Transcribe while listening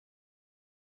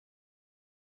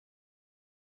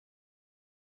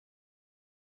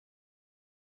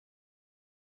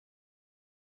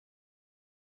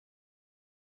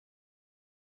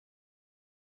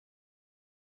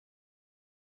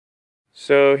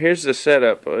So here's the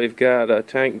setup. We've got a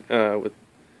tank with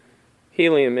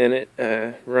helium in it,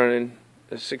 running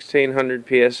a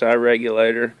 1600 psi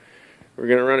regulator. We're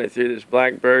going to run it through this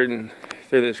Blackbird and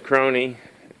through this crony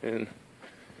and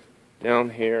down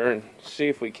here and see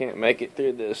if we can't make it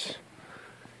through this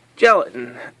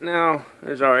gelatin. Now,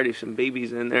 there's already some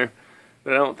BBs in there,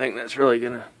 but I don't think that's really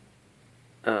going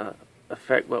to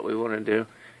affect what we want to do.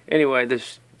 Anyway,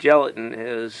 this gelatin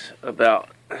is about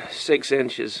 6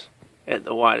 inches at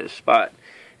the widest spot,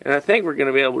 and I think we're going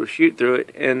to be able to shoot through it,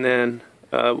 and then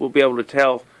we'll be able to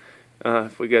tell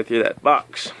if we go through that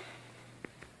box.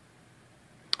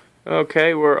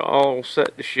 Okay, we're all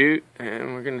set to shoot,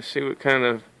 and we're going to see what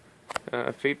kind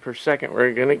of feet per second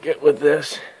we're going to get with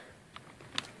this.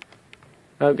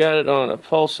 I've got it on a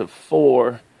pulse of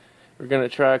 4. We're going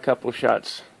to try a couple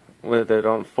shots with it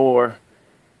on 4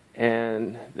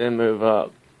 and then move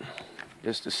up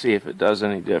just to see if it does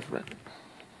any different.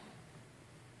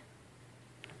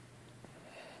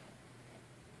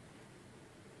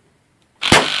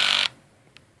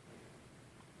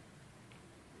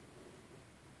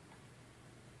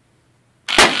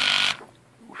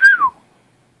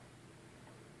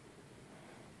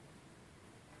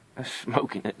 I'm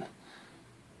smoking it.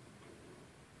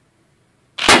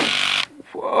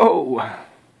 Whoa!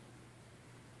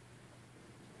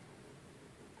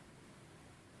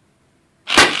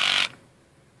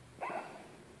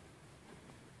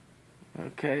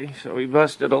 Okay, so we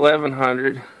busted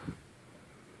 1100.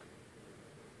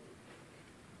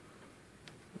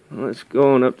 Let's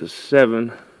go on up to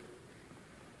 7.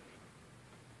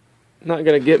 Not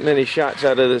going to get many shots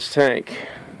out of this tank.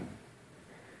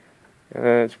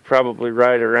 It's probably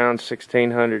right around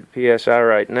 1600 psi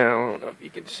right now. I don't know if you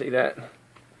can see that.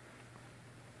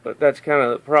 But that's kind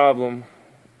of the problem,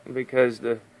 because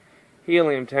the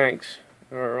helium tanks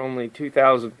are only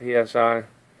 2000 psi.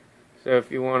 So if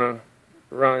you want to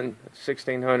run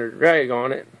 1600 reg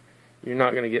on it, you're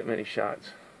not going to get many shots.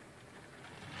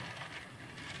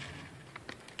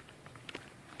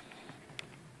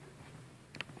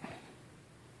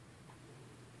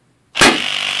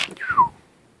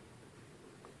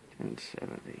 And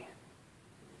 70.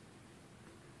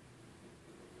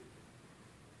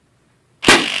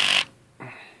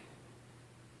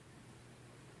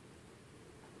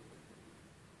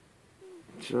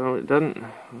 So it doesn't.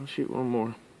 I'll shoot one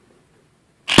more.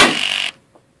 It's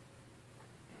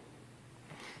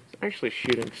actually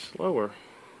shooting slower.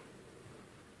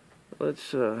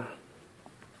 Let's I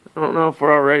don't know if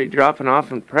we're already dropping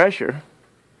off in pressure.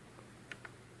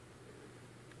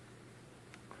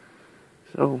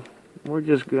 So we're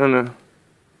just gonna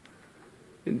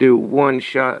do one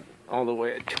shot all the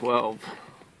way at 12.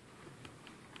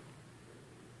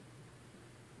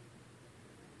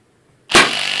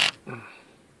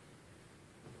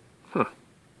 Huh.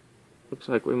 Looks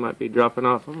like we might be dropping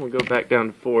off. I'm gonna go back down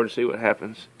to 4 to see what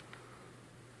happens.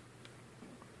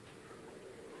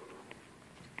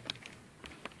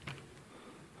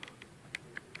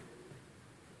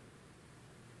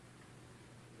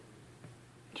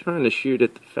 Trying to shoot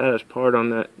at the fattest part on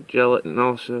that gelatin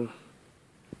also.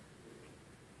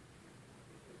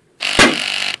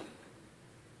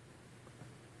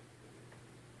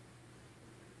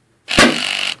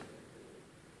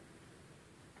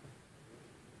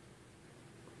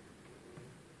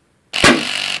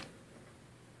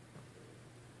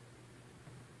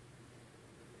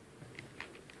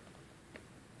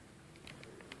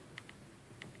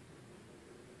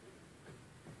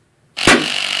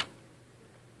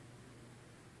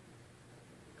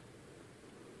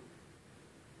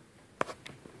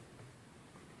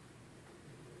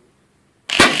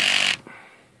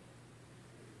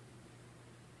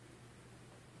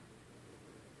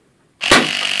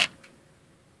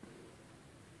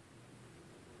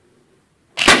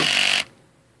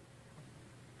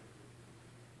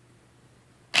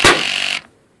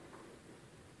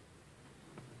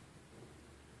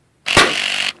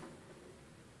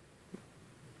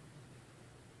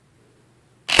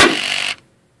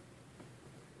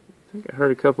 I think I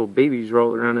heard a couple BBs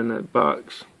roll around in that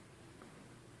box.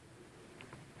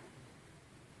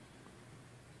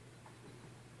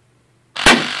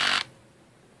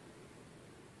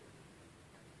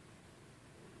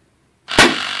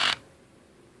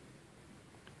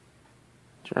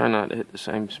 Try not to hit the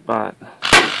same spot.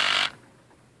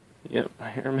 Yep, I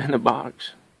hear them in the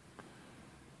box.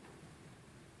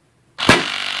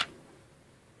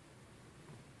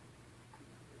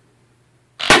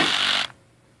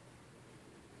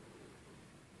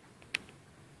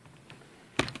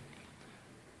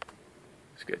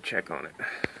 Let's go check on it.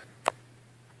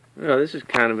 Well, this is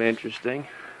kind of interesting.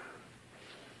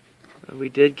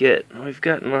 We've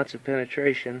gotten lots of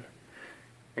penetration,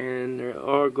 and they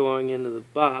are going into the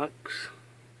box.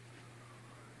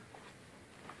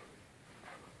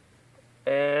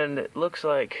 And it looks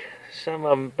like some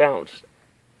of them bounced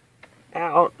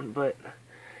out, but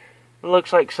it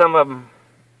looks like some of them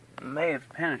may have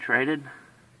penetrated.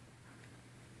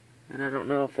 And I don't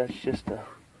know if that's just a,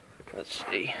 let's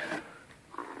see.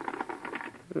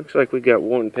 Looks like we got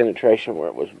one penetration where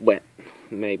it was wet,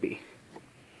 maybe.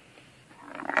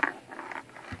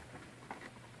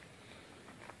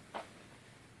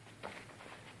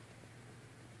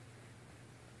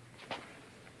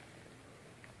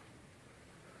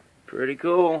 Pretty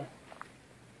cool.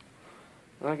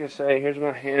 Like I say, here's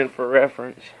my hand for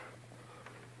reference.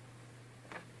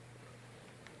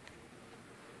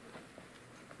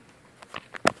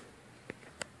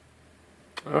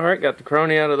 Alright, got the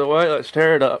crony out of the way, let's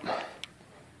tear it up.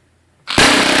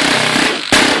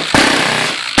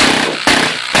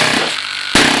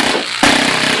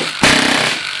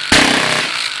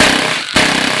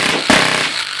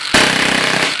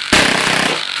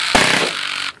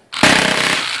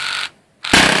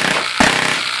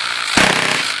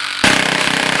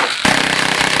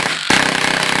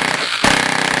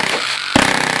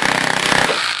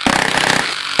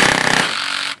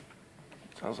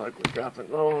 Sounds like we're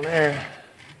dropping low on air.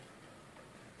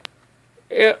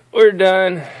 Yep, we're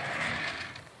done.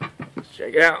 Let's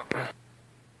check it out.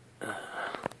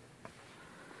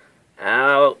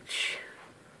 Ouch.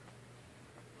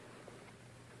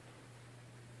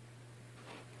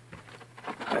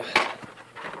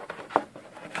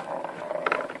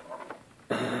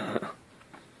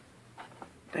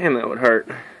 Damn, that would hurt.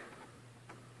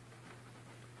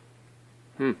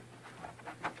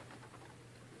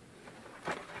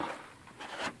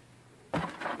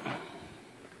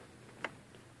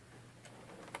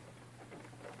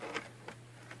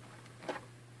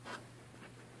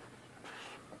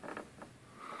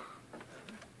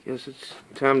 Guess it's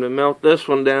time to melt this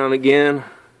one down again.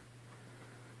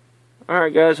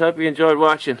 Alright guys, hope you enjoyed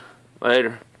watching.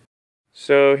 Later.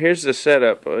 So here's the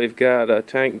setup. We've got a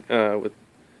tank with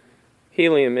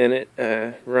helium in it,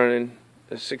 running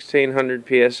a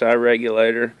 1600 psi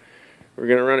regulator. We're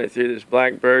going to run it through this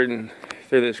Blackbird and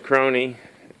through this crony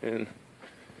and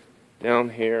down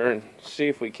here and see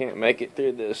if we can't make it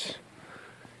through this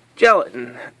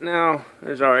gelatin. Now,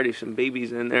 there's already some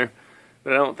BBs in there,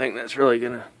 but I don't think that's really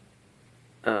going to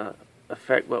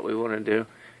affect what we want to do.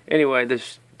 Anyway,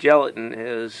 this gelatin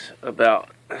is about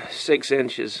 6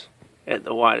 inches at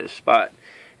the widest spot,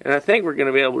 and I think we're going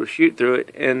to be able to shoot through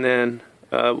it, and then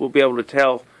we'll be able to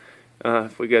tell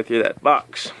if we go through that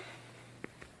box.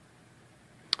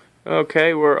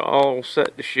 Okay, we're all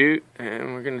set to shoot,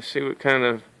 and we're going to see what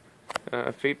kind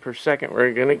of feet per second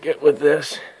we're going to get with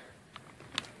this.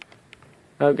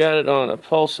 I've got it on a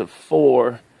pulse of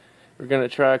 4. We're going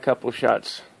to try a couple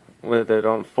shots with it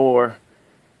on 4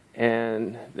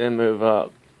 and then move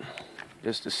up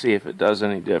just to see if it does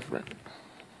any different.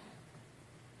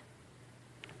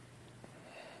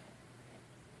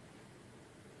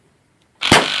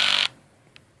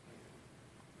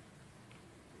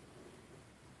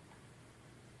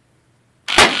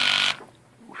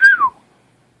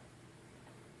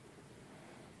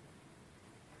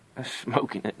 I'm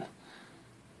smoking it.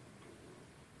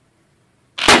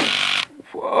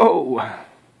 Whoa!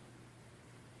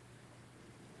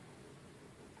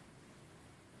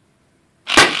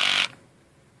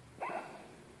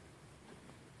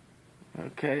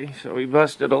 Okay, so we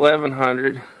busted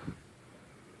 1100.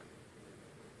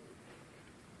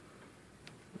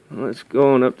 Let's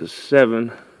go on up to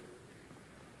 7.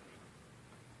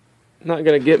 Not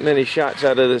going to get many shots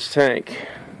out of this tank.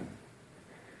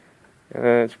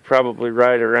 It's probably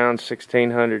right around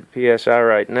 1600 psi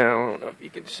right now. I don't know if you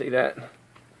can see that.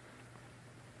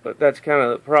 But that's kind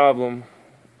of the problem,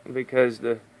 because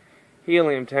the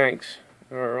helium tanks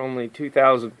are only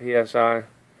 2000 psi.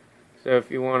 So if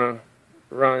you want to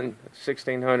run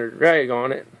 1600 reg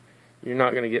on it, you're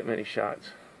not going to get many shots.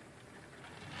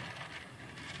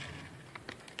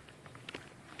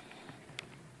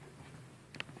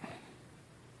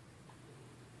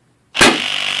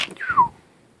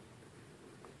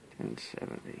 And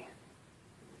 70.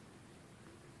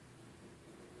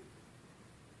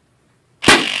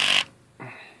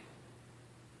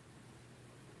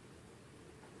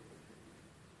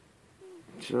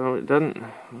 So it doesn't.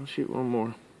 I'll shoot one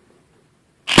more.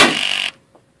 It's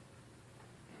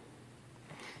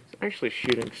actually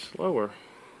shooting slower.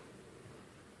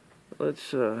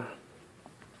 Let's I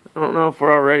don't know if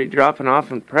we're already dropping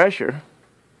off in pressure.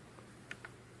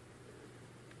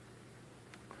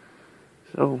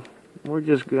 So we're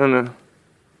just gonna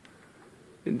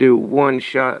do one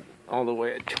shot all the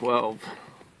way at 12.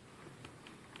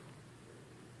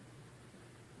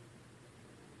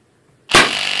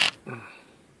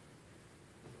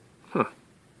 Huh.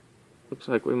 Looks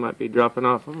like we might be dropping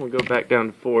off. I'm gonna go back down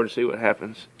to 4 to see what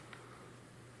happens.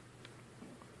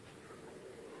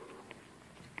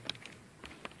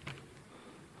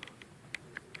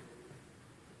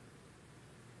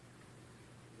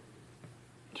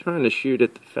 Trying to shoot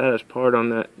at the fattest part on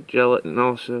that gelatin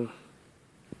also.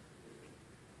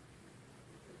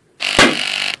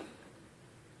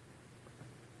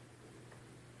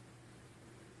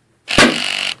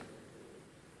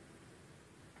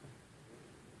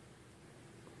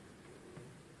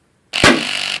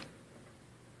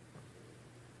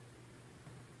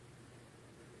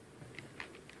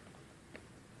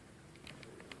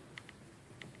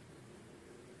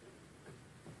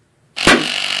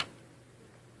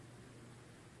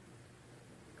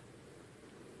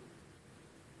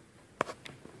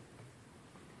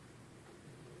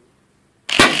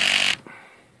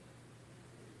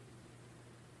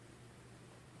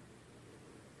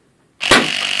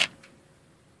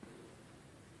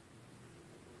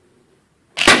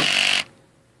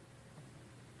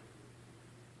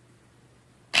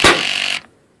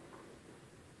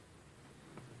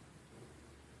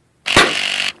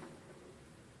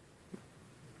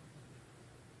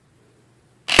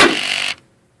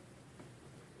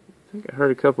 I think I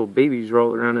heard a couple babies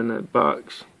roll around in that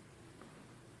box.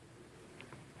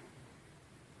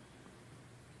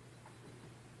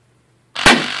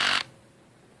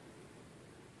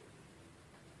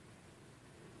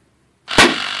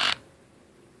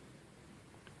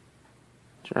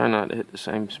 Try not to hit the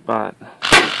same spot.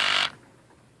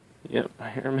 Yep, I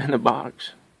hear them in the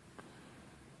box.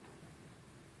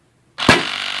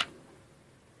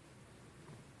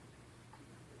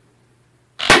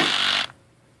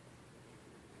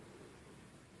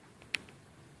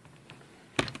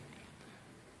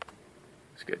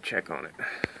 Let's go check on it.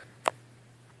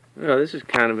 Well, this is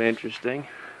kind of interesting.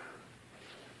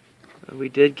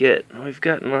 We've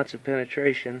gotten lots of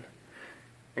penetration,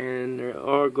 and they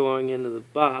are going into the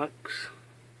box.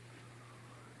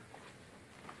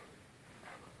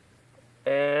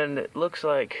 And it looks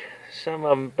like some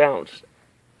of them bounced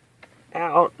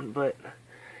out, but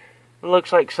it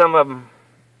looks like some of them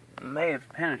may have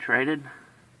penetrated.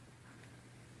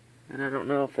 And I don't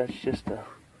know if that's just a...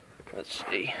 Let's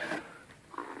see.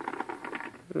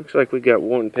 Looks like we got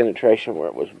one penetration where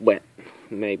it was wet,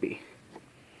 maybe.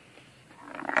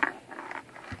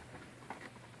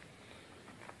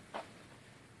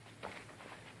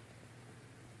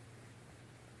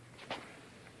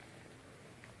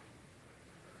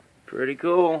 Pretty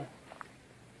cool.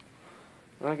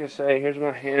 Like I say, here's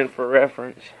my hand for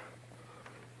reference.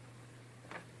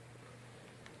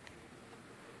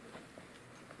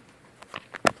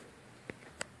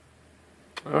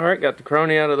 Alright, got the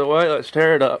crony out of the way, let's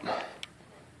tear it up.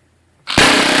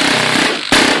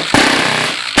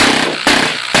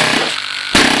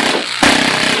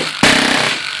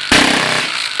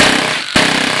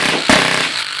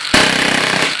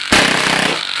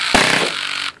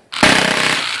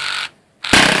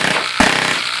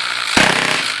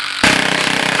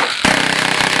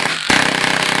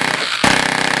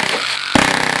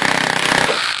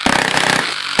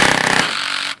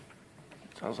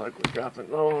 Sounds like we're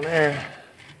dropping low on air.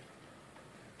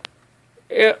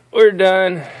 Yep, we're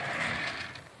done.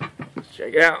 Let's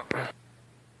check it out.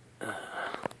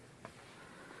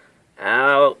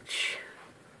 Ouch.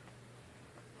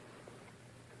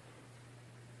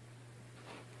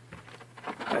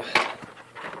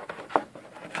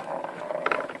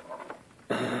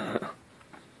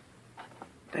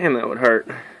 Damn, that would hurt.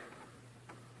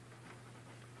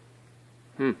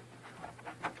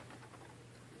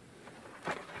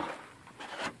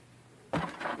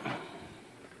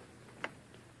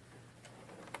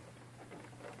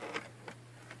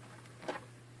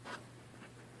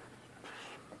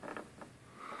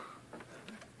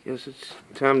 Guess it's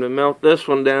time to melt this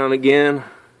one down again.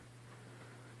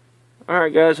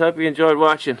 Alright guys, hope you enjoyed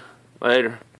watching. Later.